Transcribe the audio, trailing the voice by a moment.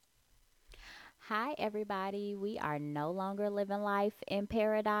Hi, everybody. We are no longer living life in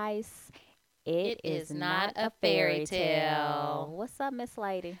paradise. It It is is not not a a fairy fairy tale. tale. What's up, Miss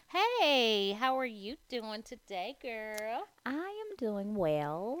Lady? Hey, how are you doing today, girl? I am doing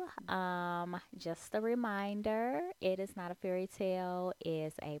well. Just a reminder, It is Not a Fairy Tale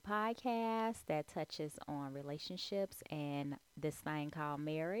is a podcast that touches on relationships and this thing called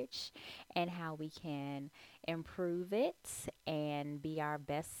marriage and how we can improve it and be our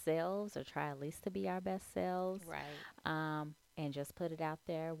best selves or try at least to be our best selves. Right. And just put it out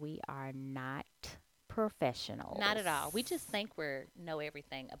there, we are not Not professionals. at all. We just think we know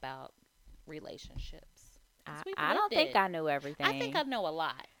everything about relationships I, because we've I lived don't think it. I knew I think everything. I know a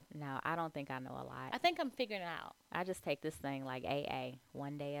lot. No, I don't think I know a lot. I think I'm figuring it out. I just take this thing like AA,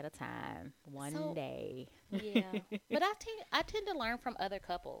 one day at a time. One So, day. yeah. But I tend to learn from other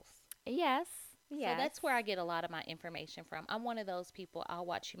couples. Yes, So yes, that's where I get a lot of my information from. I'm one of those people, I'll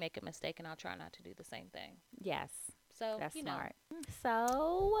watch you make a mistake and I'll try not to do the same thing. yes. So, That's smart.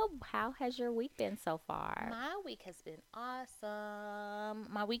 So, how has your week been so far? my week has been awesome.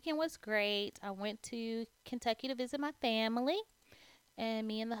 My weekend was great. I went to Kentucky to visit my family, and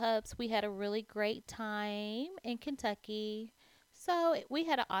me and the hubs, we had a really great time in Kentucky. So we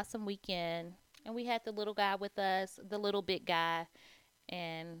had an awesome weekend, and we had the little guy with us, the little big guy,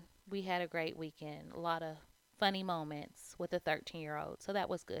 and we had a great weekend. A lot of funny moments with a 13-year-old. So that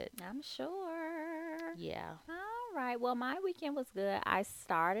was good. I'm sure. Yeah. All right. Well, my weekend was good. I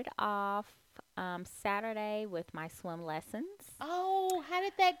started off Saturday with my swim lessons. Oh, how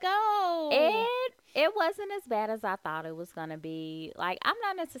did that go? It wasn't as bad as I thought it was gonna be. Like, I'm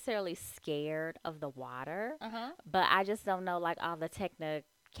not necessarily scared of the water, Uh huh. but I just don't know like all the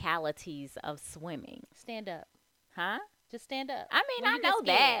technicalities of swimming. Stand up. Huh? Just stand up. I mean, When I you get know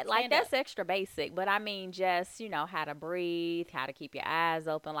that. scared, Like, stand up. that's extra basic, but I mean, just, how to breathe, how to keep your eyes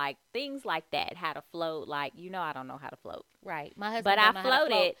open, like things like that, how to float. Like, I don't know how to float. Right. My But husband I don't know how to float.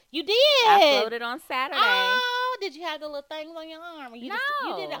 floated. You I did. floated on Saturday. Oh, did you have the little things on your arm? Or you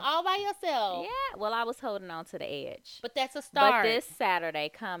did it No. all by yourself. Yeah. Well, I was holding on to the edge. But that's a But start. this Saturday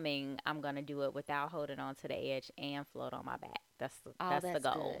coming, I'm gonna do it without holding on to the edge and float on my back. Oh, That's the that's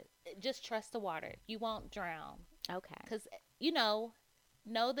goal. good. Just trust the water. You won't drown. Okay. Cause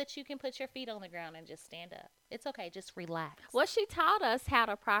know that you can put your feet on the ground and just stand up. It's okay. Just relax. Well, she taught us how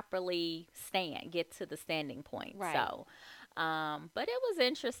to properly stand, get to the standing point. Right. So, but it was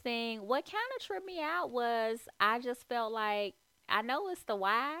interesting. What kind of tripped me out was I just felt like I know it's the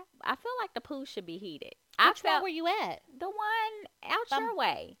why. I feel like the pool should be heated. I Which one felt were you at? the one out Um. your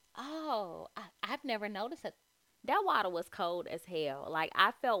way. Oh, I've never noticed it. That water was cold as hell. Like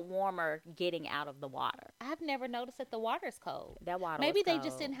I felt warmer getting out of the water. I've never noticed that the water's cold. That water was Maybe they just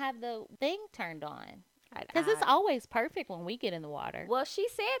cold. didn't have the thing turned on. I, Because it's I always perfect when we get in the water. well, she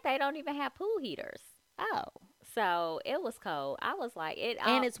said they don't even have pool heaters. Oh. So it was cold. I was like, it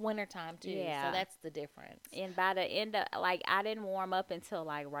And all, it's wintertime too. So yeah. that's the difference. And by the end of, like, I didn't warm up until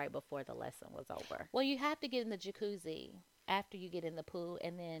like right before the lesson was over. Well, you have to get in the jacuzzi after you get in the pool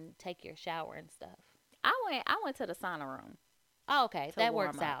and then take your shower and stuff. I went to the sauna room Oh, okay. to That warm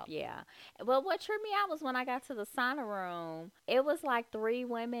works up. out. Yeah. But what tripped me out was when I got to the sauna room, it was like three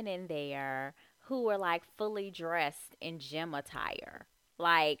women in there who were like fully dressed in gym attire.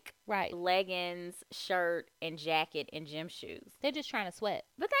 Like Right. leggings, shirt, and jacket and gym shoes. They're just trying to sweat.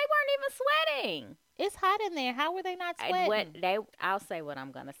 But they weren't even sweating. It's hot in there. How were they not And what sweating? they I'll say what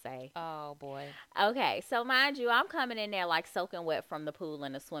I'm gonna say. Oh, boy. Okay, so mind you, I'm coming in there like soaking wet from the pool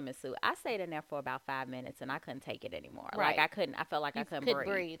in a swimming suit. I stayed in there for about 5 minutes and I couldn't take it anymore. Like Right. I felt like I You couldn't could breathe.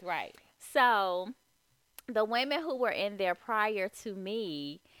 breathe. Right. So the women who were in there prior to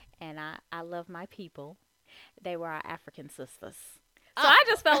me, and I love my people, they were our African sisters. So Oh. I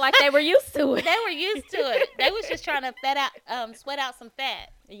just felt like they were used to it. They were used to it. They was just trying to sweat out some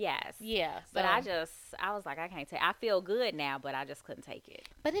fat. Yes. Yeah. But So, I was like, I can't take I feel good now, but I just couldn't take it.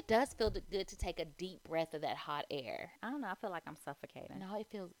 but it does feel good to take a deep breath of that hot air. I don't know. I feel like I'm suffocating. No, it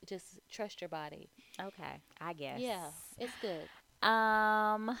feels. Just trust your body. Okay, I guess. Yeah, it's good.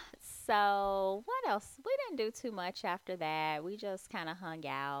 Um, so what else? We didn't do too much after that. We just kind of hung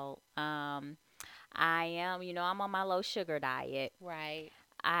out. I'm on my low sugar diet. Right.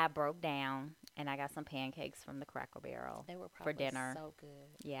 I broke down and I got some pancakes from the Cracker Barrel They were for probably dinner. so good.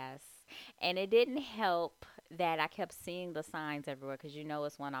 Yes. And it didn't help that I kept seeing the signs everywhere because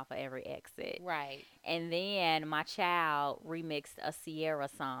it's one off of every exit. Right. And then my child remixed a Sierra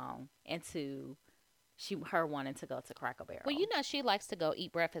song into her wanting to go to Cracker Well, Barrel. you know she likes to go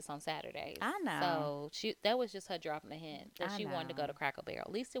eat breakfast on Saturdays. I know. So that was just her dropping a hint that I she wanted to go know. to Cracker Barrel.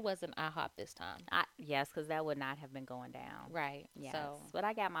 At least it wasn't IHOP this time. Yes, because that would not have been going down. Right. Yes, So but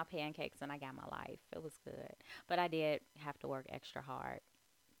I got my pancakes and I got my life. It was good, but I did have to work extra hard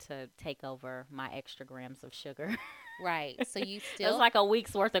to take over my extra grams of sugar. right. So you That's still like a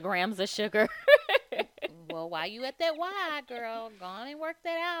week's worth of grams of sugar. well, while you at that Y, girl, go on and work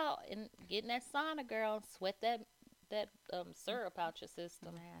that out and get in that sauna, girl. Sweat that syrup out your system.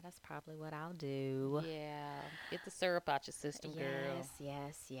 Yeah, that's probably what I'll do. Yeah, get the syrup out your system, girl. Yes,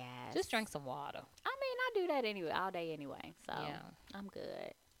 yes, yes. Just drink some water. I mean, I do that anyway, all day anyway. So Yeah. I'm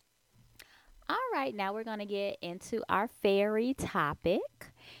good. All right, now we're going to get into our fairy topic.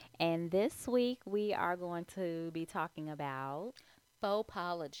 And this week we are going to be talking about. Faux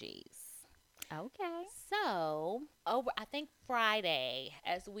apologies. Okay. So, over I think Friday,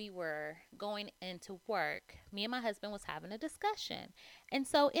 as we were going into work, me and my husband was having a discussion. And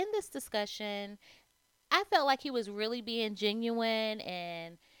so in this discussion, I felt like he was really being genuine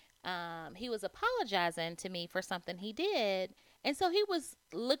and he was apologizing to me for something he did. And so he was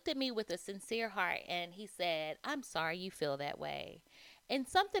looked at me with a sincere heart and he said, "I'm sorry you feel that way." And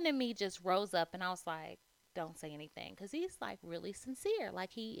something in me just rose up and I was like, don't say anything, because he's like really sincere,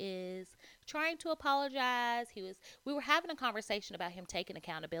 like he is trying to apologize. We were having a conversation about him taking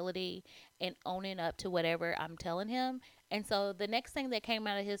accountability and owning up to whatever I'm telling him. And so the next thing that came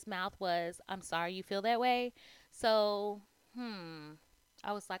out of his mouth was, "I'm sorry you feel that way." So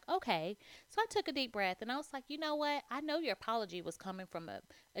I was like, okay. So I took a deep breath and I was like, you know what, I know your apology was coming from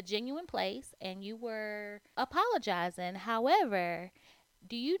a genuine place and you were apologizing. However,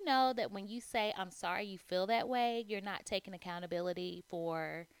 do you know that when you say "I'm sorry you feel that way," you're not taking accountability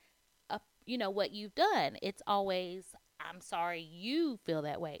for what you've done? It's always "I'm sorry you feel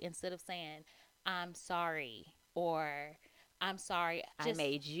that way," instead of saying "I'm sorry" or "I'm sorry I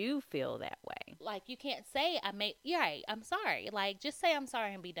made you feel that way. like you can't say "you're right, I'm sorry." Like just say "I'm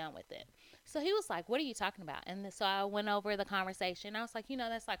sorry" and be done with it. So he was like, "What are you talking about?" And so I went over the conversation. I was like,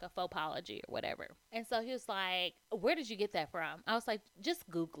 that's like a faux apology or whatever. And so he was like, "Where did you get that from?" I was like, "Just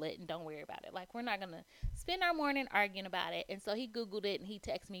Google it and don't worry about it. Like we're not going to spend our morning arguing about it." And so he Googled it and he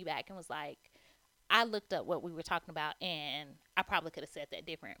texted me back and was like, "I looked up what we were talking about and I probably could have said that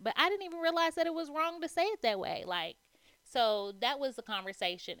different. But I didn't even realize that it was wrong to say it that way." Like, so that was the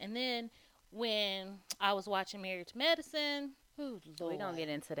conversation. And then when I was watching Married to Medicine, oh, Lord. We're going to get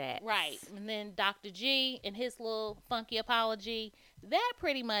into that. Right. And then Dr. G and his little funky apology, that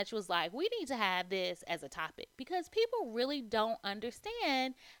pretty much was like, we need to have this as a topic because people really don't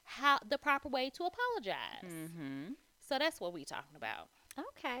understand how the proper way to apologize. Mm-hmm. So that's what we're talking about.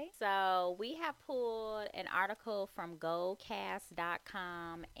 Okay. So we have pulled an article from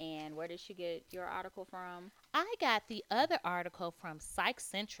goldcast.com. And where did you get your article from? I got the other article from Psych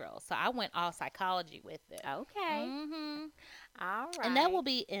Central. So I went all psychology with it. Okay. Mm-hmm. All right. And that will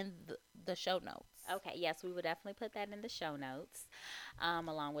be in the show notes. Okay. Yes, we will definitely put that in the show notes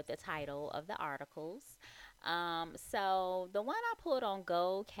along with the title of the articles. So the one I pulled on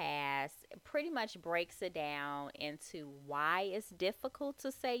Goldcast pretty much breaks it down into why it's difficult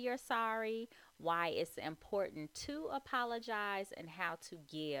to say you're sorry, why it's important to apologize, and how to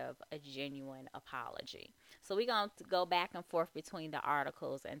give a genuine apology. So we're going to go back and forth between the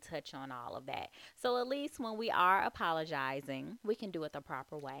articles and touch on all of that. So at least when we are apologizing, we can do it the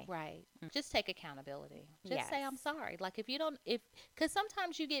proper way. Right. Just take accountability. Just say Yes. "I'm sorry." Like because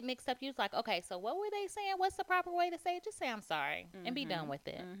sometimes you get mixed up. You're like, okay, so what were they saying? What's the proper way to say it? Just say "I'm sorry" and be done with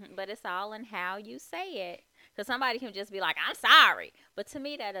it. Mm-hmm. But it's all in how you say it. Because somebody can just be like, "I'm sorry." But to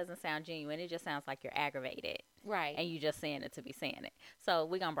me, that doesn't sound genuine. It just sounds like you're aggravated. Right. And you just saying it to be saying it. So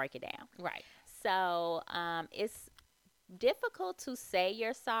we're going to break it down. Right. So it's difficult to say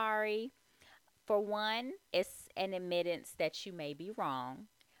you're sorry. For one, it's an admittance that you may be wrong,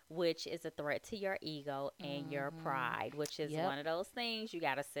 which is a threat to your ego and your pride, which is one of those things you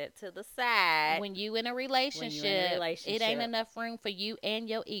got to set to the side. When you in a relationship, it ain't enough room for you and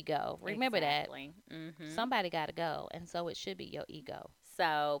your ego. Remember that. Somebody got to go, and so it should be your ego.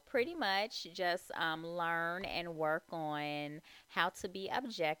 So pretty much just learn and work on how to be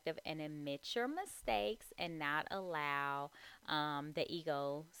objective and admit your mistakes and not allow the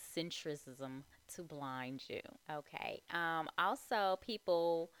egocentrism to blind you. Okay. Also,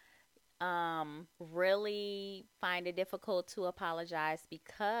 people really find it difficult to apologize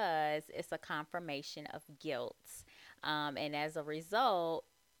because it's a confirmation of guilt. And as a result,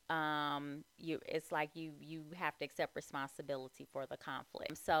 it's like you have to accept responsibility for the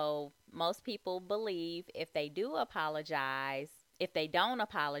conflict. So most people believe if they don't apologize,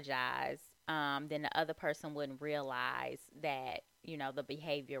 then the other person wouldn't realize that, the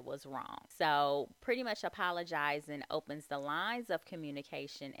behavior was wrong. So, pretty much apologizing opens the lines of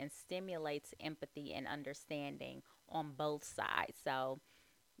communication and stimulates empathy and understanding on both sides. So,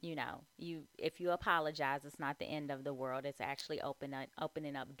 you if you apologize, it's not the end of the world. It's actually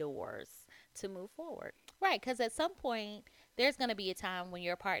opening up doors to move forward. Right, because at some point, there's going to be a time when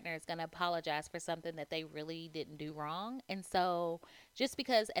your partner is going to apologize for something that they really didn't do wrong. And so, just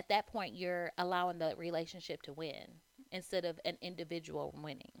because at that point you're allowing the relationship to win instead of an individual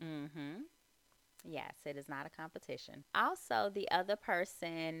winning. Mm-hmm. Yes, it is not a competition. Also, the other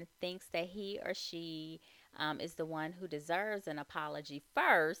person thinks that he or she is the one who deserves an apology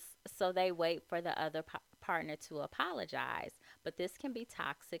first, so they wait for the other partner to apologize. But this can be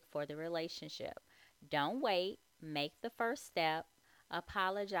toxic for the relationship. Don't wait, make the first step.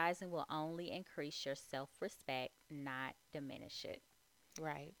 Apologizing will only increase your self respect, not diminish it.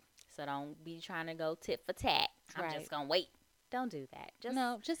 Right. So don't be trying to go tit for tat. I'm just going to wait. Don't do that.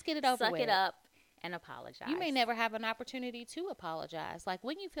 Just get it over suck with. it up and apologize. You may never have an opportunity to apologize. Like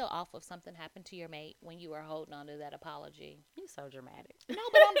when you feel awful if something happened to your mate, when you are holding on to that apology. You're so dramatic. No,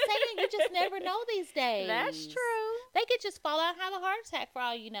 but I'm saying you just never know these days. That's true. They could just fall out and have a heart attack for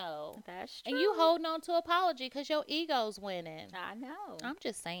all you know. That's true. And you holding on to apology because your ego's winning. I know. I'm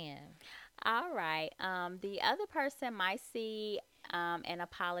just saying. All right. The other person might see an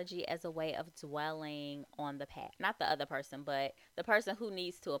apology as a way of dwelling on the past. Not the other person, but the person who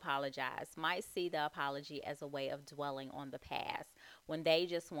needs to apologize might see the apology as a way of dwelling on the past when they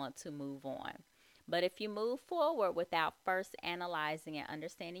just want to move on. But if you move forward without first analyzing and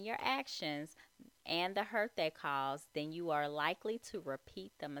understanding your actions and the hurt they caused, then you are likely to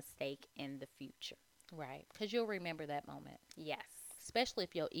repeat the mistake in the future. Right. Because you'll remember that moment. Yes. Especially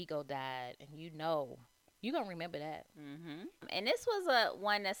if your ego died and you're going to remember that. Mm-hmm. And this was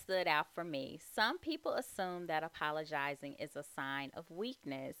one that stood out for me. Some people assume that apologizing is a sign of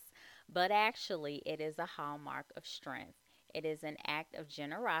weakness, but actually it is a hallmark of strength. It is an act of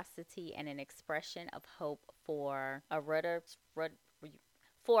generosity and an expression of hope for a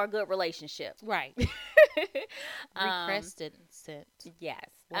good relationship. Right. Requested sent. Yes.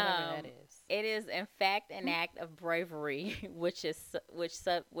 Whatever that is. It is in fact an act of bravery, which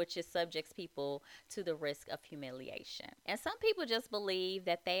subjects people to the risk of humiliation. And some people just believe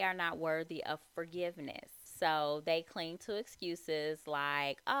that they are not worthy of forgiveness. So they cling to excuses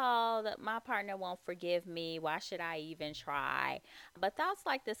like, oh, my partner won't forgive me. Why should I even try? But thoughts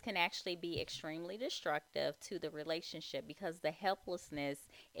like this can actually be extremely destructive to the relationship because the helplessness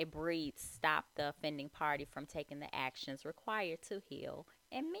it breeds stop the offending party from taking the actions required to heal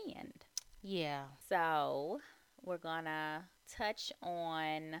and mend. Yeah. So we're going to touch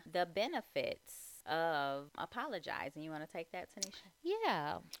on the benefits of apologizing. You want to take that, Tanisha?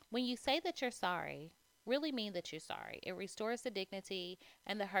 Yeah. When you say that you're sorry, really mean that you're sorry. It restores the dignity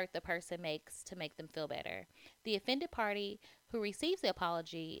and the hurt the person makes to make them feel better. The offended party who receives the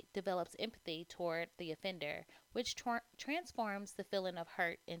apology develops empathy toward the offender, which transforms the feeling of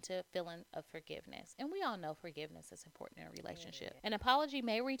hurt into a feeling of forgiveness. And we all know forgiveness is important in a relationship. An apology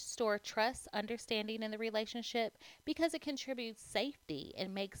may restore trust, understanding in the relationship because it contributes safety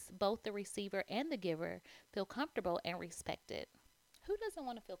and makes both the receiver and the giver feel comfortable and respected. Who doesn't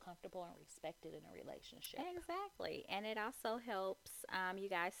want to feel comfortable and respected in a relationship? Exactly. And it also helps you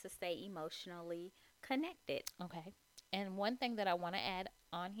guys to stay emotionally connected. Okay. And one thing that I want to add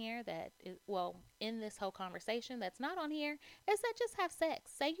on here that is, in this whole conversation that's not on here is that just have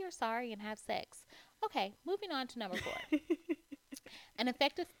sex. Say you're sorry and have sex. Okay. Moving on to number 4. An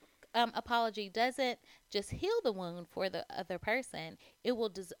effective apology doesn't just heal the wound for the other person. It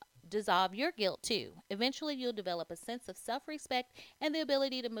will dissolve your guilt too. Eventually, you'll develop a sense of self-respect and the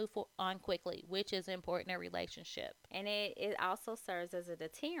ability to move on quickly, which is important in a relationship. And it also serves as a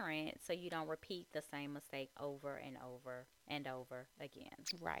deterrent so you don't repeat the same mistake over and over and over again.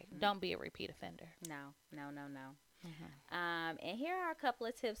 Right. Mm-hmm. Don't be a repeat offender. No. Mm-hmm. And here are a couple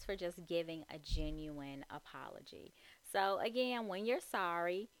of tips for just giving a genuine apology. So again, when you're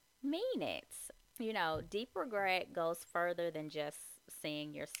sorry, mean it. Deep regret goes further than just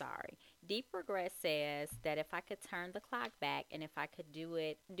saying you're sorry. Deep regret says that if I could turn the clock back and if I could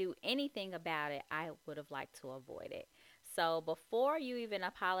do anything about it, I would have liked to avoid it. So before you even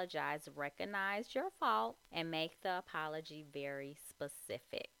apologize, recognize your fault and make the apology very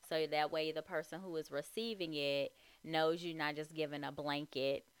specific. So that way the person who is receiving it knows you're not just giving a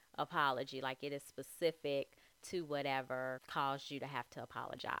blanket apology, like it is specific to whatever caused you to have to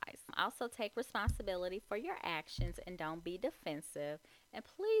apologize. Also, take responsibility for your actions and don't be defensive. And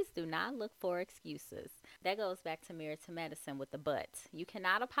please do not look for excuses. That goes back to Married to Medicine with the but. You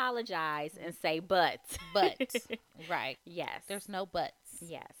cannot apologize and say but. But, right. Yes. There's no buts.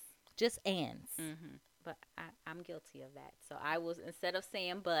 Yes. Just ands. But I'm guilty of that. So I will, instead of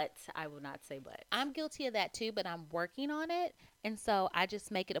saying but, I will not say but. I'm guilty of that too, but I'm working on it. And so I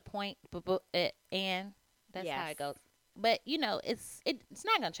just make it a point, and that's how it goes. But, it's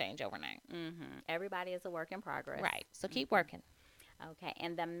not going to change overnight. Everybody is a work in progress. Right. So keep working. Okay,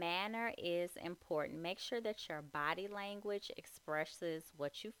 and the manner is important. Make sure that your body language expresses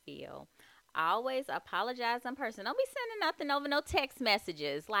what you feel. Always apologize in person. Don't be sending nothing over no text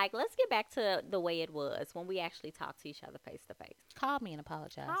messages. Like, let's get back to the way it was when we actually talk to each other face to face. Call me and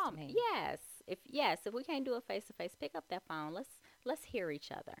apologize to me. If we can't do it face to face, pick up that phone. Let's hear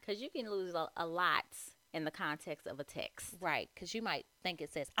each other, because you can lose a lot in the context of a text. Right, because you might think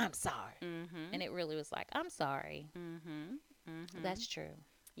it says I'm sorry, and it really was like I'm sorry. That's true.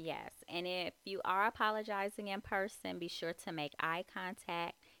 Yes, and if you are apologizing in person, be sure to make eye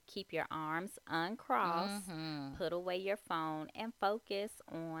contact. Keep your arms uncrossed, put away your phone, and focus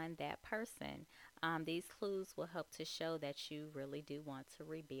on that person. These clues will help to show that you really do want to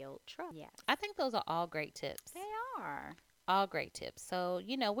rebuild trust. Yes. I think those are all great tips. They are. All great tips. So,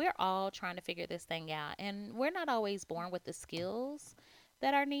 we're all trying to figure this thing out, and we're not always born with the skills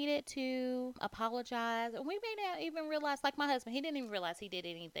that are needed to apologize. And we may not even realize, like my husband, he didn't even realize he did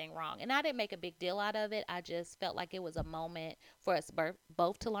anything wrong. And I didn't make a big deal out of it. I just felt like it was a moment for us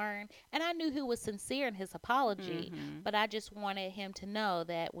both to learn. And I knew he was sincere in his apology, but I just wanted him to know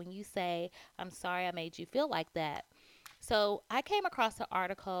that when you say, I'm sorry I made you feel like that. So I came across an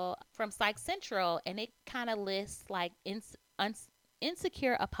article from Psych Central, and it kind of lists like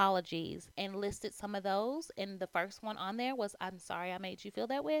insecure apologies and listed some of those. And the first one on there was, I'm sorry I made you feel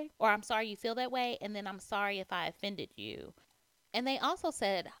that way, or I'm sorry you feel that way, and then I'm sorry if I offended you. And they also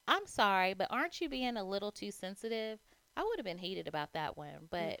said, I'm sorry, but aren't you being a little too sensitive? I would have been heated about that one,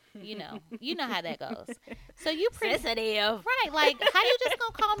 but you know how that goes. So you sensitive, right? Like, how you just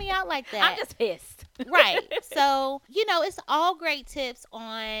gonna call me out like that? I'm just pissed, right? So it's all great tips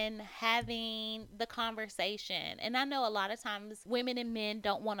on having the conversation. And I know a lot of times women and men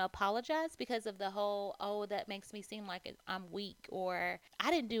don't want to apologize because of the whole, oh, that makes me seem like I'm weak, or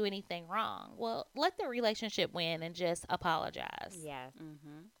I didn't do anything wrong. Well, let the relationship win and just apologize. Yeah.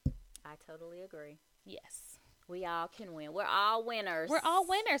 I totally agree. Yes. We all can win. We're all winners. We're all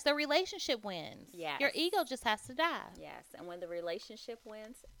winners. The relationship wins. Yes. Your ego just has to die. Yes. And when the relationship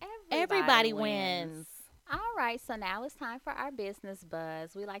wins, everybody wins. All right. So now it's time for our business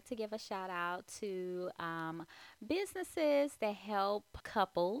buzz. We like to give a shout out to businesses that help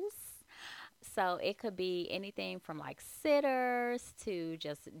couples. So it could be anything from like sitters to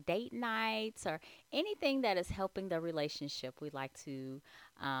just date nights, or anything that is helping the relationship. We'd like to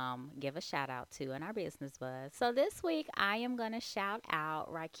give a shout out to in our business buzz. So this week I am going to shout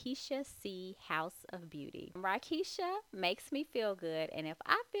out Rakeisha C. House of Beauty. Rakeisha makes me feel good, and if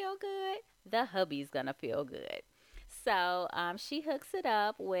I feel good, the hubby's going to feel good. So she hooks it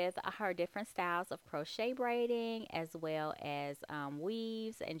up with her different styles of crochet braiding, as well as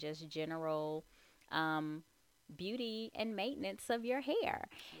weaves and just general beauty and maintenance of your hair.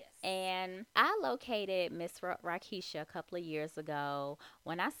 Yes. And I located Miss Rakeisha a couple of years ago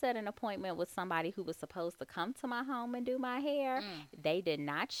when I set an appointment with somebody who was supposed to come to my home and do my hair. They did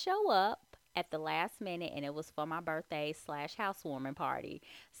not show up at the last minute, and it was for my birthday / housewarming party.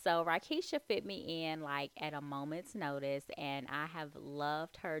 So Rakeisha fit me in like at a moment's notice, and I have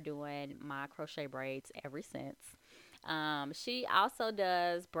loved her doing my crochet braids ever since. She also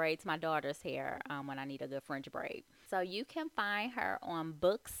braids my daughter's hair when I need a good French braid. So you can find her on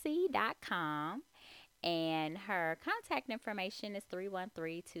Booksy.com. And her contact information is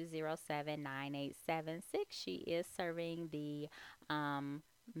 313-207-9876. She is serving the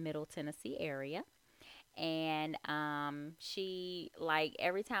Middle Tennessee area. And she, like,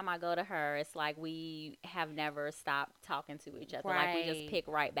 every time I go to her, it's like we have never stopped talking to each other. Right. Like, we just pick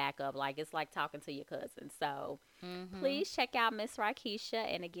right back up. Like, it's like talking to your cousin. So please check out Miss Rakeisha.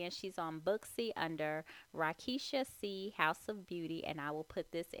 And again, she's on Booksy under Rakeisha C. House of Beauty. And I will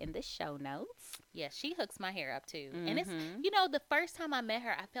put this in the show notes. Yes, she hooks my hair up too. And it's, the first time I met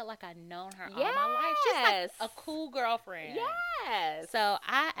her, I felt like I'd known her all my life. She's like a cool girlfriend. Yes. So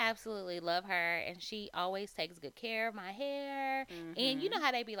I absolutely love her, and she always takes good care of my hair. And you know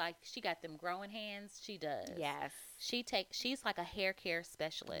how they be like, she got them growing hands? She does. Yes. She's like a hair care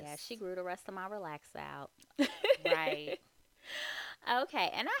specialist. Yeah, she grew the rest of my relax out. Right. Okay,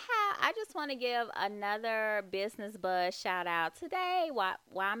 and I just want to give another business buzz shout out today. While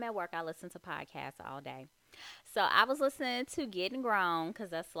I'm at work, I listen to podcasts all day. So I was listening to Getting Grown because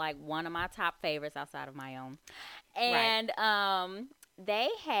that's like one of my top favorites outside of my own. Right. And they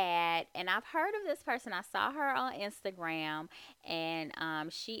had, and I've heard of this person. I saw her on Instagram, and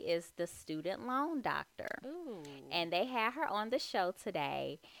she is the student loan doctor. Ooh. And they had her on the show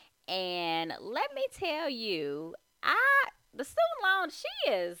today. And let me tell you, I the student loan, she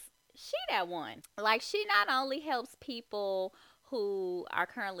that one. Like, she not only helps people who are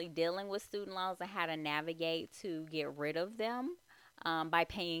currently dealing with student loans and how to navigate to get rid of them, by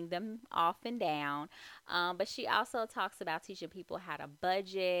paying them off and down. But she also talks about teaching people how to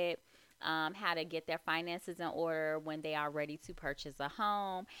budget, how to get their finances in order when they are ready to purchase a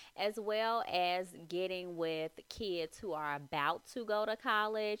home, as well as getting with kids who are about to go to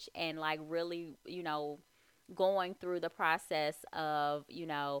college and, like, really, going through the process of,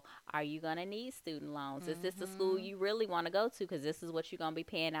 are you going to need student loans? Is this the school Mhm. you really want to go to? Because this is what you're going to be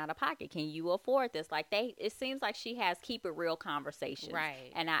paying out of pocket. Can you afford this? Like, it seems like she has keep it real conversations.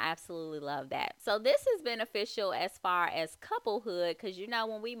 Right. And I absolutely love that. So this is beneficial as far as couplehood, because,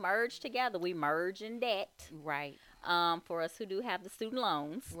 when we merge together, we merge in debt. Right. For us who do have the student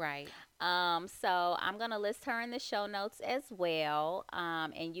loans. Right. So I'm going to list her in the show notes as well.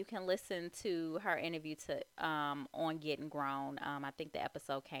 And you can listen to her interview on Getting Grown. I think the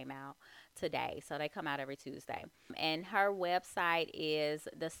episode came out today. So they come out every Tuesday. And her website is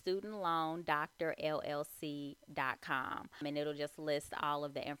thestudentloandoctorllc.com. And it'll just list all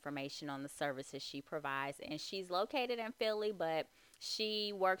of the information on the services she provides. And she's located in Philly, but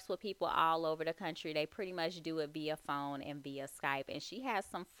she works with people all over the country. They pretty much do it via phone and via Skype. And she has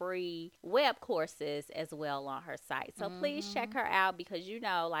some free web courses as well on her site. So please check her out because,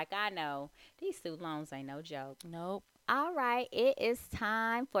 like I know, these student loans ain't no joke. Nope. All right, it is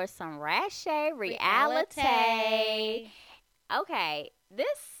time for some Rashay reality. Reality. Okay,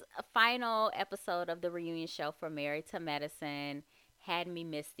 this final episode of the reunion show for Married to Medicine had me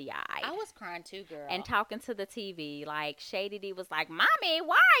misty-eyed. I was crying too, girl. And talking to the TV, like Shady D was like, "Mommy,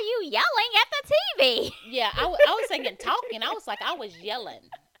 why are you yelling at the TV?" Yeah, I was thinking talking. I was like, I was yelling.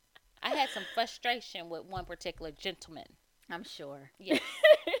 I had some frustration with one particular gentleman. I'm sure. Yes.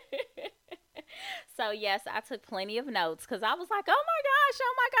 So yes, I took plenty of notes because I was like, "Oh my gosh!"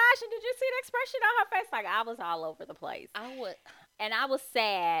 And did you see the expression on her face? Like, I was all over the place. I would. And I was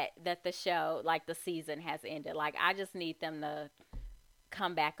sad that the show, like the season, has ended. Like, I just need them to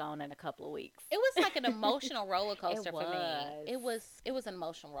come back on in a couple of weeks. It was like an emotional roller coaster It for me. was. It was an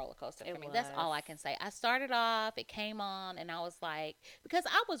emotional roller coaster for It me. That's all was. I can say. I started off, it came on, and I was like, because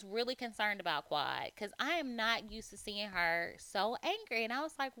I was really concerned about Quad, because I am not used to seeing her so angry, and I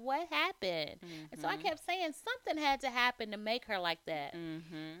was like, what happened? And so I kept saying something had to happen to make her like that. And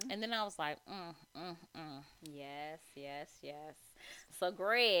then I was like, Yes, yes, yes. So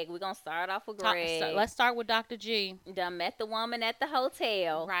Greg, we're gonna start off with Greg. Let's start with Dr. G. Done met the woman at the hotel.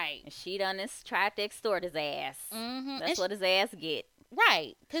 Right. And she done tried to extort his ass. That's what his ass get.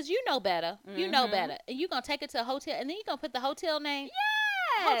 Right. Because you know better. You know better. And you're going to take it to a hotel, and then you're going to put the hotel name.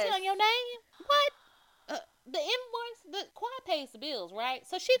 Yes. Hotel in your name? What? The invoice, the Quad pays the bills, right?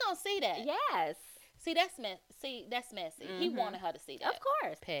 So she going to see that. Yes. See, that's messy. He wanted her to see that. Of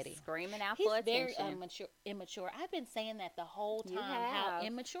course. Petty. Screaming out He's for attention. very immature. I've been saying that the whole time, You how have.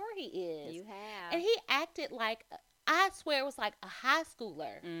 immature he is. You have. And he acted like, I swear it was like a high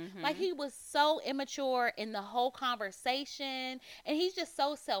schooler. Like, he was so immature in the whole conversation. And he's just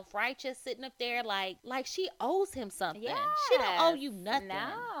so self-righteous sitting up there like she owes him something. Yes. She don't owe you nothing.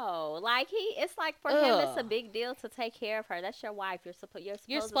 No. Like, it's like for him, it's a big deal to take care of her. That's your wife. You're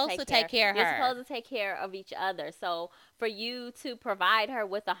supposed to take care of her. You're supposed to take care of each other. So for you to provide her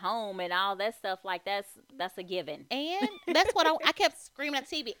with a home and all that stuff, like, that's a given. And that's what I kept screaming at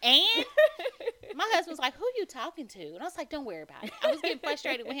TV. And my husband was like, who you talking to? And I was like, don't worry about it. I was getting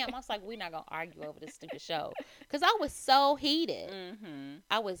frustrated with him. I was like, we're not going to argue over this stupid show. Because I was so heated.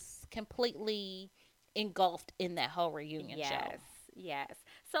 I was completely engulfed in that whole reunion show. Yes.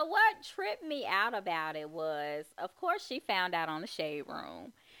 So what tripped me out about it was, of course, she found out on the Shade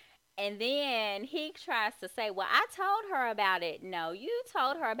Room. And then he tries to say, well, I told her about it. No, you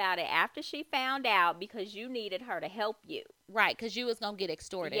told her about it after she found out because you needed her to help you. Right, because you was going to get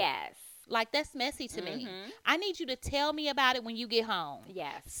extorted. Yes. Like, that's messy to me. I need you to tell me about it when you get home.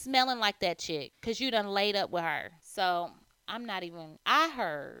 Yes. Smelling like that chick because you done laid up with her. So I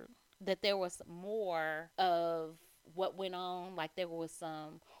heard that there was more of what went on. Like, there was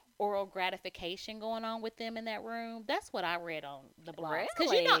some oral gratification going on with them in that room. That's what I read on the blogs.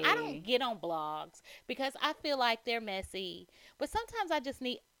 Because, you know, I Really? don't get on blogs because I feel like they're messy. But sometimes I just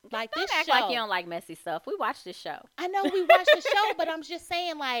need, like, Don't this act show. like you don't like messy stuff. We watched this show. I know we watch the show, but I'm just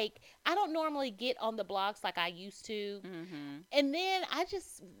saying, like, I don't normally get on the blogs like I used to. Mm-hmm. And then I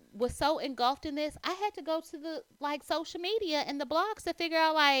just was so engulfed in this, I had to go to the, like, social media and the blogs to figure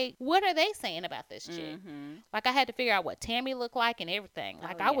out, like, what are they saying about this chick? Mm-hmm. Like, I had to figure out what Tammy looked like and everything.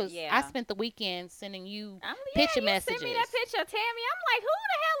 Like, Oh, yeah, I yeah. spent the weekend sending you Yeah, picture you messages. sent me that picture of Tammy. I'm like, who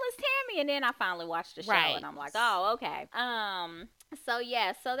the hell is Tammy? And then I finally watched the show, Right. and I'm like, oh, okay. So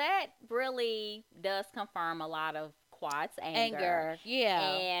yeah, so that really does confirm a lot of Quad's anger. Yeah.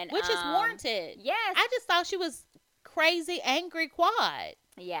 And Which is warranted. Yes. I just thought she was crazy, angry Quad.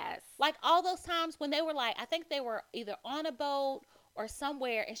 Yes. Like, all those times when they were, like, I think they were either on a boat or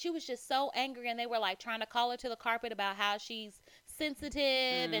somewhere, and she was just so angry, and they were, like, trying to call her to the carpet about how she's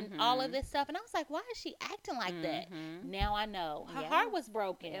sensitive and all of this stuff. And I was like, why is she acting like that? Now I know. Her heart was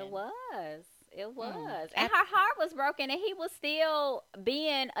broken. It was. It was. And her heart was broken, and he was still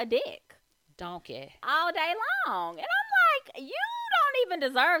being a dick. Donkey. All day long. And I'm like, you don't even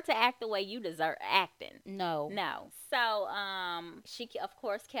deserve to act the way you deserve acting. No. No. So, she, of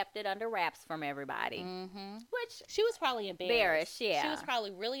course, kept it under wraps from everybody. Mm-hmm. Which, she was probably embarrassed. yeah. She was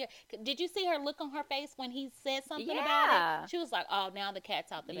probably really. Did you see her look on her face when he said something Yeah. about it? She was like, oh, now the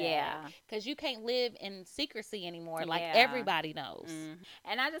cat's out the bag. Yeah. Because you can't live in secrecy anymore. Like, Yeah. everybody knows.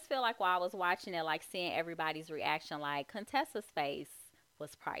 And I just feel like while I was watching it, like, seeing everybody's reaction, like, Contessa's face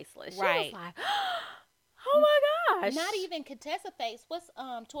was priceless. She Right. was like, oh my gosh. Not even Contessa face. What's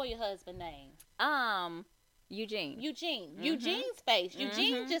Toya's husband name? Eugene. Eugene's face.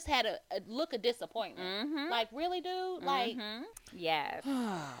 Eugene just had a look of disappointment. Like, really, dude? Like, yes.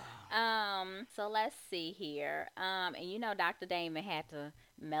 So let's see here. And you know, Dr. Damon had to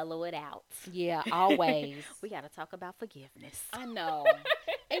mellow it out. Yeah, always. We got to talk about forgiveness. I know.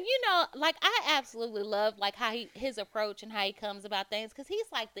 And you know, like, I absolutely love, like, how his approach and how he comes about things, because he's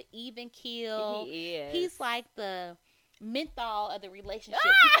like the even keel. He is. He's like the menthol of the relationship.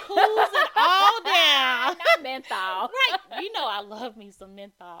 He cools it all down. Not menthol. Right. You know, I love me some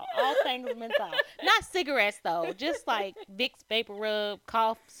menthol. All things menthol. Not cigarettes, though. Just like Vicks Vapor Rub,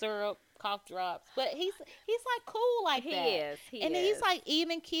 cough syrup, cough drops. But he's like cool like He that. is. And he's like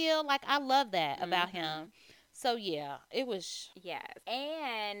even keel. Like, I love that about him. So yeah, it was. Yes.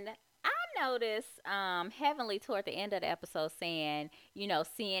 And I noticed Heavenly toward the end of the episode saying, you know,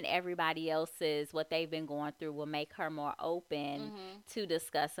 seeing everybody else's, what they've been going through will make her more open to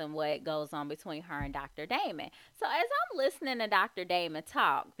discussing what goes on between her and Dr. Damon. So as I'm listening to Dr. Damon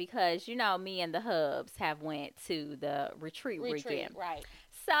talk, because, you know, me and the Hubs have went to the retreat weekend. Right.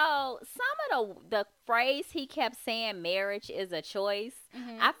 So some of the phrase he kept saying, marriage is a choice,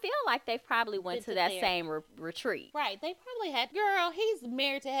 I feel like they probably went to that same retreat. Right. They probably had, girl, he's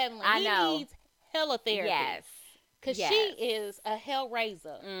married to Heavenly. I know. He needs hella therapy. Yes. Because she is a hell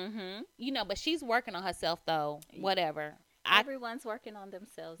raiser. You know, but she's working on herself, though. Whatever. Everyone's working on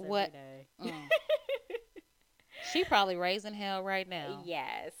themselves every day. She probably raising hell right now.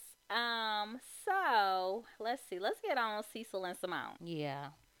 Yes. So let's see. Let's get on Cecil and Simone. Yeah.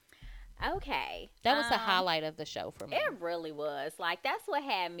 Okay. That was the highlight of the show for me. It really was. Like, that's what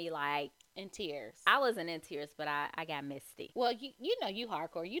had me, like, in tears. I wasn't in tears, but I got misty. Well, you know you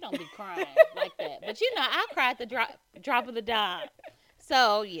hardcore. You don't be crying like that. But you know, I cried the drop of the dime.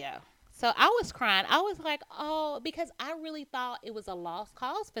 So yeah. So I was crying. I was like, oh, because I really thought it was a lost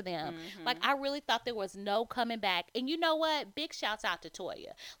cause for them. Like, I really thought there was no coming back. And you know what? Big shouts out to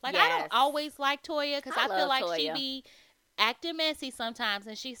Toya. Like, I don't always like Toya because I feel like she be acting messy sometimes,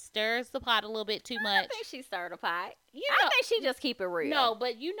 and she stirs the pot a little bit too much. I think she stirred the pot. You know, I think she just keep it real. No,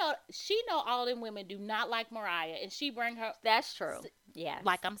 but you know, she know all them women do not like Mariah, and she bring her. That's true. Yes.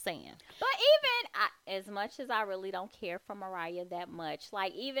 Like I'm saying. But even as much as I really don't care for Mariah that much,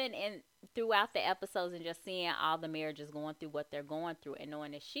 like, even throughout the episodes and just seeing all the marriages going through what they're going through and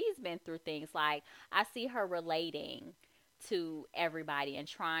knowing that she's been through things, like, I see her relating to everybody and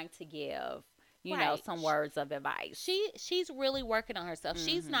trying to give, you know, some words of advice. She's really working on herself.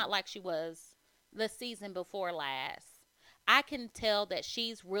 She's not like she was the season before last. I can tell that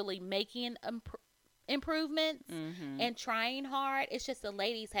she's really making improvements and trying hard. It's just the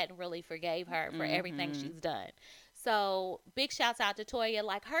ladies hadn't really forgave her for everything she's done. So big shouts out to Toya.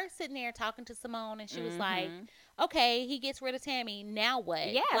 Like her sitting there talking to Simone, and she was like, Mhm. "Okay, he gets rid of Tammy. Now what?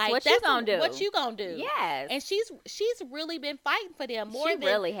 Yes, Like what you gonna what do? you gonna do?" Yes. And she's really been fighting for them more She than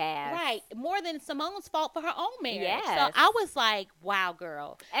really has. right, more than Simone's fault for her own marriage. So Yes. I was like, "Wow,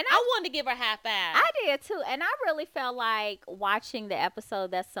 girl." And I wanted to give her a high five. I did too. And I really felt like watching the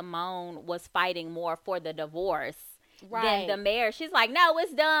episode that Simone was fighting more for the divorce than the marriage. She's like, no,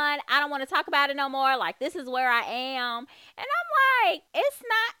 it's done. I don't want to talk about it no more. Like, this is where I am. And I'm like, it's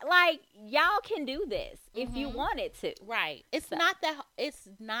not like y'all can do this if you wanted to. Right. It's So- not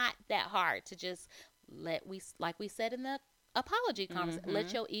that hard to just like we said in the apology conversation,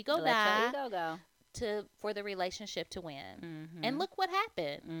 let your ego Let die your ego go. for the relationship to win. Mhm. And look what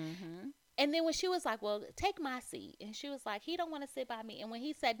happened. Mhm. And then when she was like, "Well, take my seat," and she was like, "He don't want to sit by me." And when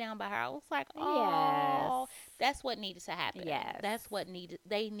he sat down by her, I was like, "Oh, that's what needed to happen." Yes. That's what needed.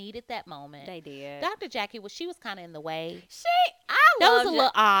 They needed that moment. They did. Dr. Jackie she was kind of in the way. That was a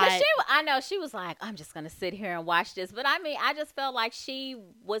little odd. I know she was like, I'm just gonna sit here and watch this, but I mean, I just felt like she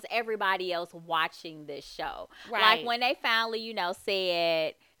was everybody else watching this show. Right. Like when they finally,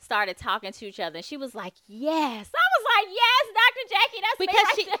 started talking to each other, and she was like, "Yes." I was like, "Yes, Dr. Jackie, that's me Because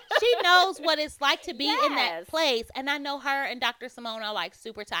right there." she knows what it's like to be in Yes. that place, and I know her and Dr. Simone are like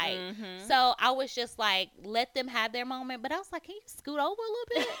super tight. Mhm. So I was just like, let them have their moment. But I was like, can you scoot over a little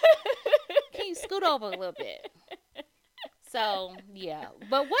bit? Can you scoot over a little bit? So yeah,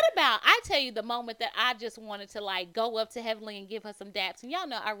 but what about? I tell you, the moment that I just wanted to like go up to Heavenly and give her some daps, and y'all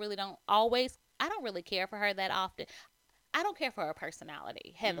know I really don't always. I don't really care for her that often. I don't care for her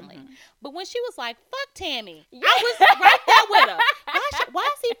personality, Heavenly. Mhm. But when she was like, "Fuck Tammy," Yeah. I was right there with her. Why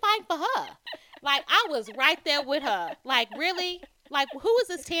is he fighting for her? Like I was right there with her. Like really? Like who is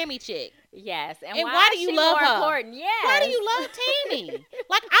this Tammy chick? Yes, and And why, why do is you she love more her? important? Yes. Why do you love Tammy?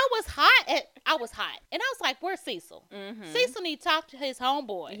 Like I was hot, and I was like, "Where's Cecil? Mhm. Cecil need to talk to his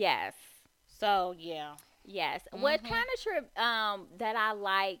homeboy." Yes. So yeah. Yes. What Mhm. kind of trip that I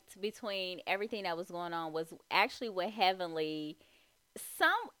liked between everything that was going on was actually with Heavenly.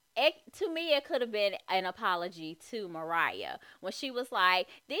 To me, it could have been an apology to Mariah when she was like,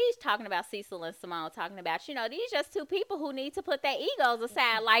 "These talking about Cecil and Simone talking about these just two people who need to put their egos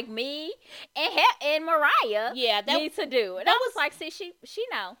aside, like me and Mariah Yeah, need to do." And I was like, "See, she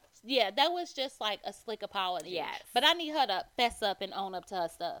know." Yeah, that was just like a slick apology. Yes. But I need her to fess up and own up to her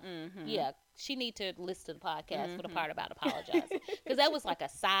stuff. Mhm. Yeah, she need to listen to the podcast for the Mhm. part about apologizing. Because that was like a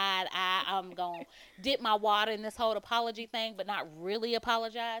side eye. I'm going to dip my water in this whole apology thing, but not really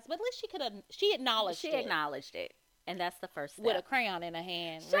apologize. But at least she acknowledged She it. acknowleded it, and that's the first step. With a crayon in her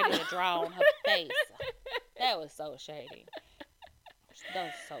hand, Shut ready up. to draw on her face. That was so shady. That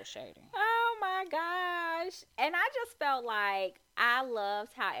was so shady. Oh my gosh. And I just felt like I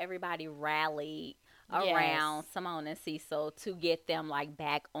loved how everybody rallied around Yes. Simone and Cecil to get them like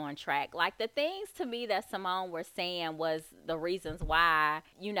back on track. Like the things to me that Simone was saying was the reasons why,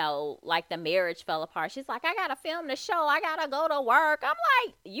 like the marriage fell apart. She's like, I gotta film the show. I gotta go to work. I'm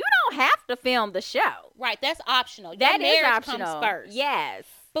like, you don't have to film the show. Right, that's optional. Your That is marriage optional. comes first. Yes.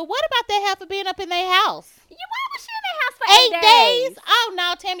 But what about that half of being up in their house? Why was she in the house for 8 days? Oh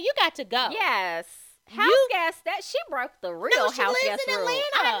no, Tammy, you got to go. Yes. House You- guest, that she broke the real No, house she lives guest in rule. Atlanta.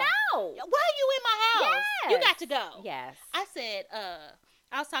 I know. Why are you in my house? You Yes. got to go. Yes. I said,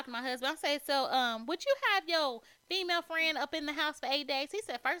 I was talking to my husband. I said, so, would you have your female friend up in the house for 8 days? He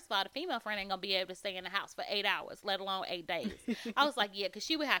said, first of all, the female friend ain't gonna be able to stay in the house for 8 hours, let alone 8 days. I was like, yeah, because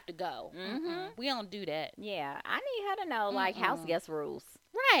she would have to go. Mhm. We don't do that. Yeah, I need her to know like house Mm-mm. guest rules.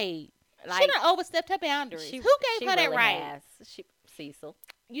 Right. Like She done overstepped her boundaries. she- Who gave she her that really right? has. Cecil.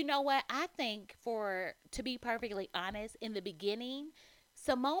 You know what? I think to be perfectly honest, in the beginning,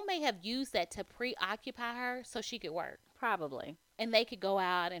 Simone may have used that to preoccupy her so she could work. Probably. And they could go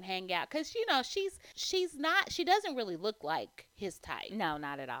out and hang out. Because, she doesn't really look like his type. No,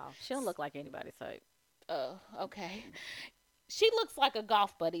 not at all. She don't look like anybody's type. Oh, okay. She looks like a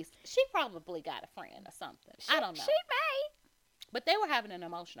golf buddy. She probably got a friend or something. I don't know. She may. But they were having an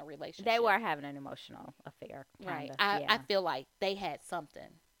emotional relationship. They were having an emotional affair. Right. Kinda. I Yeah. feel like they had something.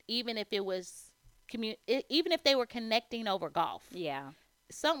 Even if it was even if they were connecting over golf. Yeah.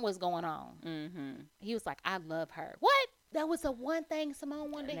 Something was going on. Mm-hmm. He was like, I love her. What? That was the one thing Simone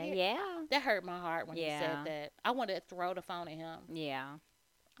wanted to hear. Yeah. That hurt my heart when he Yeah. said that. I wanted to throw the phone at him. Yeah.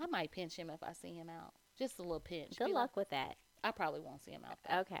 I might pinch him if I see him out. Just a little pinch. Good Be luck with that. like, I probably won't see him out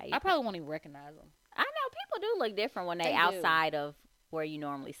there. Okay. I probably won't even recognize him. I know people do look different when They they do. outside of where you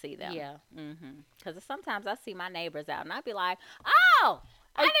normally see them. Yeah. Mm-hmm. Because sometimes I see my neighbors out and I'd be like, oh,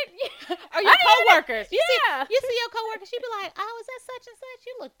 I didn't. Or your coworkers. Yeah. You see your coworkers, you be like, oh, is that such and such?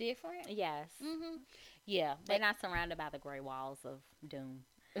 You look different. Yes. Mm-hmm. Yeah, They're but not surrounded by the gray walls of doom.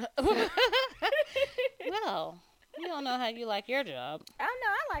 well, you don't know how you like your job. Oh no,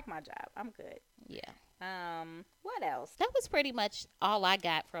 I like my job. I'm good. Yeah. What else? That was pretty much all I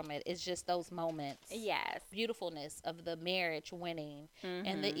got from it. It's just those moments. Yes. Beautifulness of the marriage winning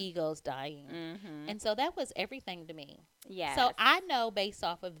and the Mhm. egos dying. Mhm. And so that was everything to me. Yes. So I know based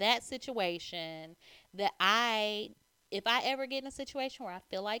off of that situation that if I ever get in a situation where I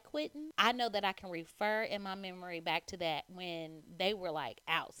feel like quitting, I know that I can refer in my memory back to that when they were like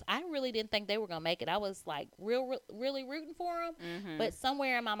out. I really didn't think they were going to make it. I was like really rooting for them. Mhm. But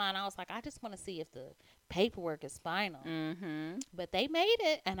somewhere in my mind, I was like, I just want to see if the paperwork is final. Mhm. But they made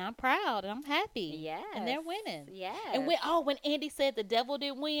it, and I'm proud, and I'm happy. Yes. And they're winning. Yes. And when Andy said the devil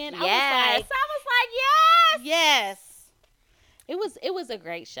didn't win, Yes. I was like, yes. yes. It was a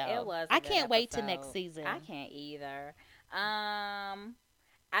great show. It was. I can't wait to next season. I can't either.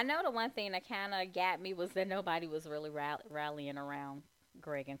 I know the one thing that kind of got me was that nobody was really rallying around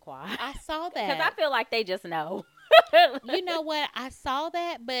Greg and Quad. I saw that. Because I feel like they just know. You know what? I saw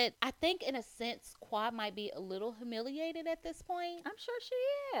that, but I think in a sense, Quad might be a little humiliated at this point. I'm sure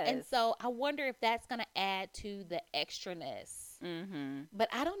she is. And so I wonder if that's going to add to the extraness. Mm-hmm. But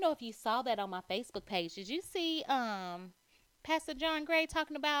I don't know if you saw that on my Facebook page. Did you see Pastor John Gray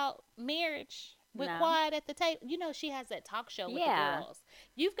talking about marriage with No. Quad at the table? You know, she has that talk show with the girls.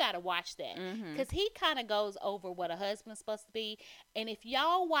 You've got to watch that. Because he kind of goes over what a husband's supposed to be. And if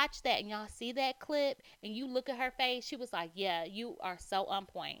y'all watch that and y'all see that clip and you look at her face, she was like, yeah, you are so on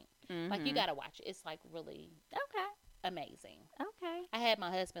point. Like, you got to watch it. It's like really amazing. Okay. I had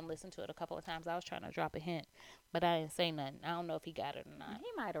my husband listen to it a couple of times. I was trying to drop a hint, but I didn't say nothing. I don't know if he got it or not. He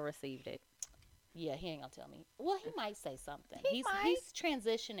might have received it. Yeah, he ain't gonna tell me. Well, he might say something. He might. He's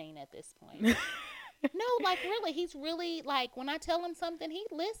transitioning at this point. No, like really, he's really like when I tell him something, he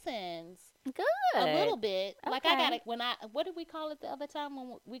listens. Good. A little bit. Like I Okay. gotta what did we call it the other time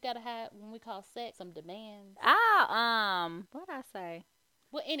when we gotta have when we call sex some demands? What'd I say?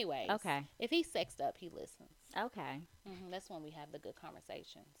 Well, anyways. Okay. If he's sexed up, he listens. Okay. That's when we have the good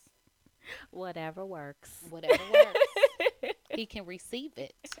conversations. Whatever works. Whatever works, he can receive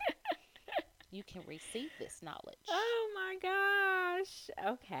it. You can receive this knowledge. Oh my gosh.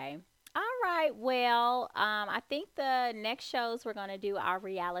 Okay. All right. Well, I think the next shows we're gonna do our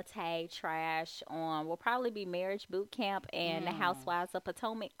reality trash on will probably be Marriage Boot Camp and the Housewives of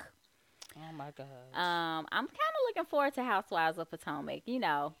Potomac. Oh my God. I'm kind of looking forward to Housewives of Potomac. You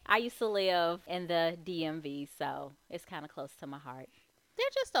know, I used to live in the DMV, so it's kind of close to my heart. They're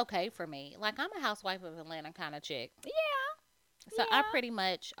just okay for me. Like I'm a housewife of Atlanta kind of chick. Yeah. So I Yeah. pretty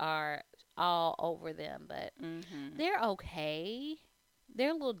much are all over them, but they're okay.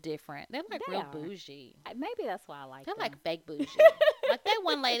 They're a little different. They're like They real are. bougie. Maybe that's why I like They're them. like fake bougie. Like that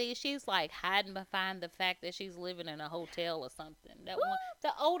one lady, she's like hiding behind the fact that she's living in a hotel or something. That one,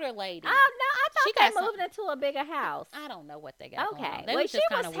 the older lady. Oh no, I She thought got they moved into a bigger house. I don't know what they got. Going Okay. on. They Well, was she just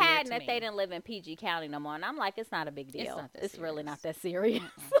was kinda weird hiding to that me. they didn't live in PG County no more, and I'm like, it's not a big deal. not that It's really serious. not that serious.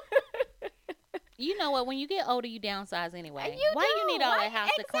 You know what? When you get older, you downsize anyway. You Why you need all Why- that house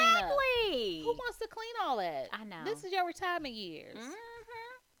to clean up? Exactly. Who wants to clean all that? I know. This is your retirement years.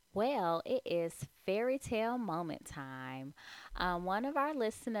 Well, it is fairy tale moment time. One of our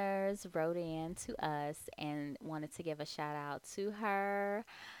listeners wrote in to us and wanted to give a shout out to her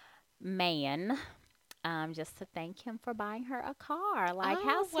man. Just to thank him for buying her a car. Like,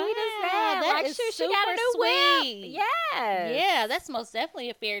 how Oh, sweet is wow. that? That Like, is shoot, she got a new super whip. sweet. Yes. Yeah, that's most definitely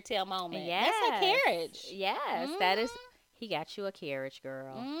a fairy tale moment. Yes. That's a carriage. Yes, that is. He got you a carriage,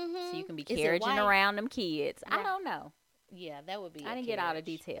 girl. So you can be Is it carriaging white? around them kids. I Right. don't know. Yeah, that would be. I a didn't get all the carriage.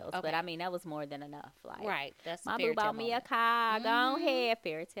 details, Okay. but I mean that was more than enough. Like, Right, that's my a boo fairy tale bought me a moment. car. Go Mhm. ahead,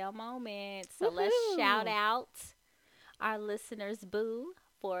 fairy tale moment. So let's Woohoo. shout out our listeners, boo,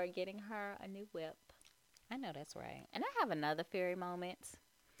 for getting her a new whip. I know that's right. And I have another fairy moment.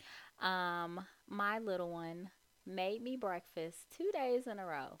 My little one made me breakfast 2 days in a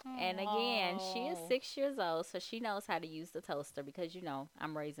row. And again, she is Aw. 6 years old, so she knows how to use the toaster because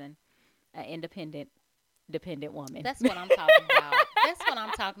I'm raising an dependent woman. That's what I'm talking about. That's what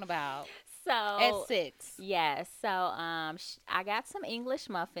I'm talking about. so At 6. yes. So I got some English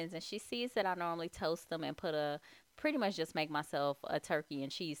muffins, and she sees that I normally toast them and pretty much just make myself a turkey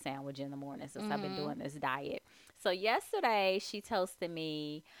and cheese sandwich in the morning since I've been doing this diet. So yesterday she toasted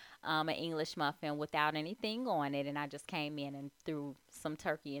me an English muffin without anything on it, and I just came in and threw some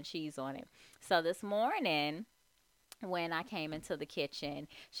turkey and cheese on it. So this morning, when I came into the kitchen,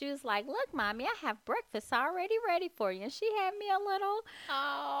 she was like, "Look, Mommy, I have breakfast already ready for you." And she had me a little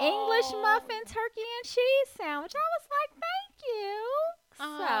English muffin, turkey and cheese sandwich. I was like, "Thank you."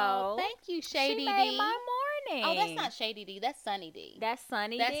 Oh, So thank you, she Shady made D. my Oh, that's morning. not Shady D. That's Sunny D. That's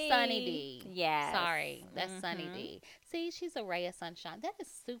Sunny That's Sunny D. D. Yes. Sorry, that's Sunny Mhm. D. See, she's a ray of sunshine. That is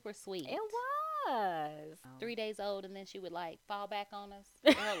super sweet. It was. 3 days old, and then she would like fall back on us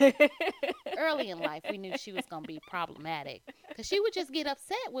early. Early in life, we knew she was gonna be problematic because she would just get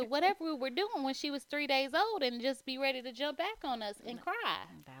upset with whatever we were doing when she was 3 days old, and just be ready to jump back on us and cry.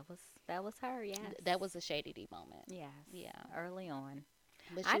 That was that was her. Yes. That was a Shady D moment. Yes. Yeah, Early on.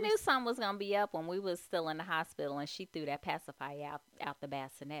 but I she knew was something was gonna be up when we was still in the hospital and she threw that pacifier out the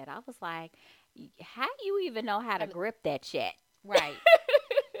bassinet. I was like, how do you even know how to grip that shit? right.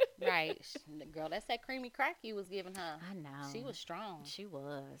 Right, girl, that's that creamy crack you was giving her. I know. She was strong. She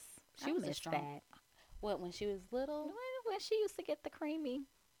was. She I was a miss strong. that. What, when she was little? When she used to get the creamy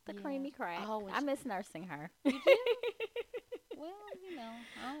crack. Oh, when I she, miss nursing her. you do?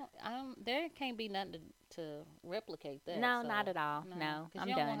 Well, there can't be nothing to replicate that. No, so, not at all. No, because I'm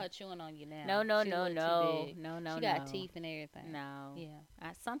you don't done. want her chewing on you now. No, no, She a no, little too no, big. no, no, She got no. teeth and everything. No. Yeah.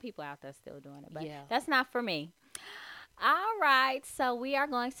 Some people out there still doing it, but Yeah. that's not for me. All right, so we are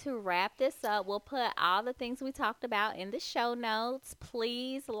going to wrap this up. We'll put all the things we talked about in the show notes.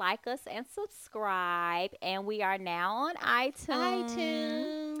 Please like us and subscribe. And we are now on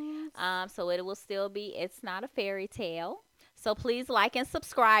iTunes. So it will still be It's Not a Fairy Tale. So please like and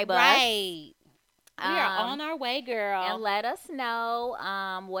subscribe us. Right. We are Um, on our way, girl. And let us know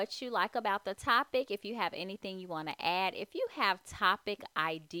what you like about the topic. If you have anything you want to add, if you have topic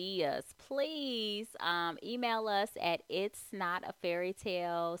ideas, please email us at it's not a fairy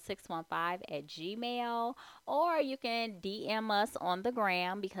tale 615 at gmail, or you can DM us on the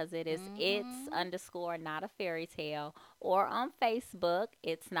gram because it is it's underscore not a fairy tale, or on Facebook,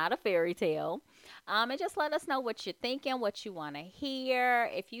 It's Not a Fairy Tale. And just let us know what you're thinking, what you want to hear.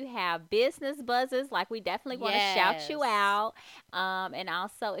 If you have business buzzes, like we definitely want to shout you Yes. out. And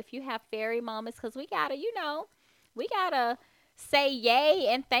also if you have fairy moments, because we gotta, we gotta say yay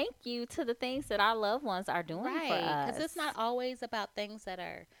and thank you to the things that our loved ones are doing for Right. us. Because it's not always about things that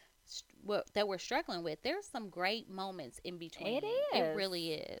are that we're struggling with. There's some great moments in between. It is. It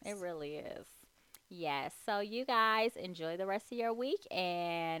really is. It really is. Yes. So you guys enjoy the rest of your week,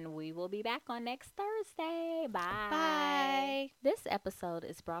 and we will be back on next Thursday. Bye. Bye. This episode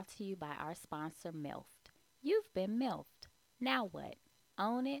is brought to you by our sponsor, MILFed. You've been MILFed. Now what?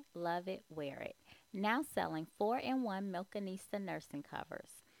 Own it, love it, wear it. Now selling 4-in-1 Milkanista nursing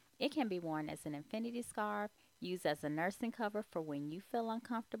covers. It can be worn as an infinity scarf, used as a nursing cover for when you feel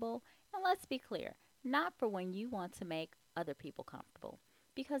uncomfortable, and let's be clear, not for when you want to make other people comfortable.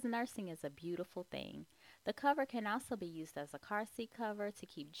 Because nursing is a beautiful thing. The cover can also be used as a car seat cover to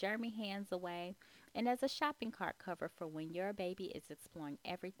keep germy hands away, and as a shopping cart cover for when your baby is exploring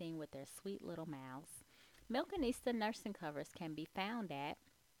everything with their sweet little mouths. Milkanista nursing covers can be found at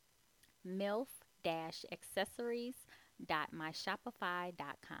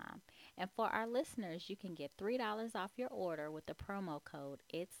milf-accessories.myshopify.com. And for our listeners, you can get $3 off your order with the promo code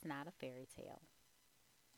It's Not a Fairy Tale.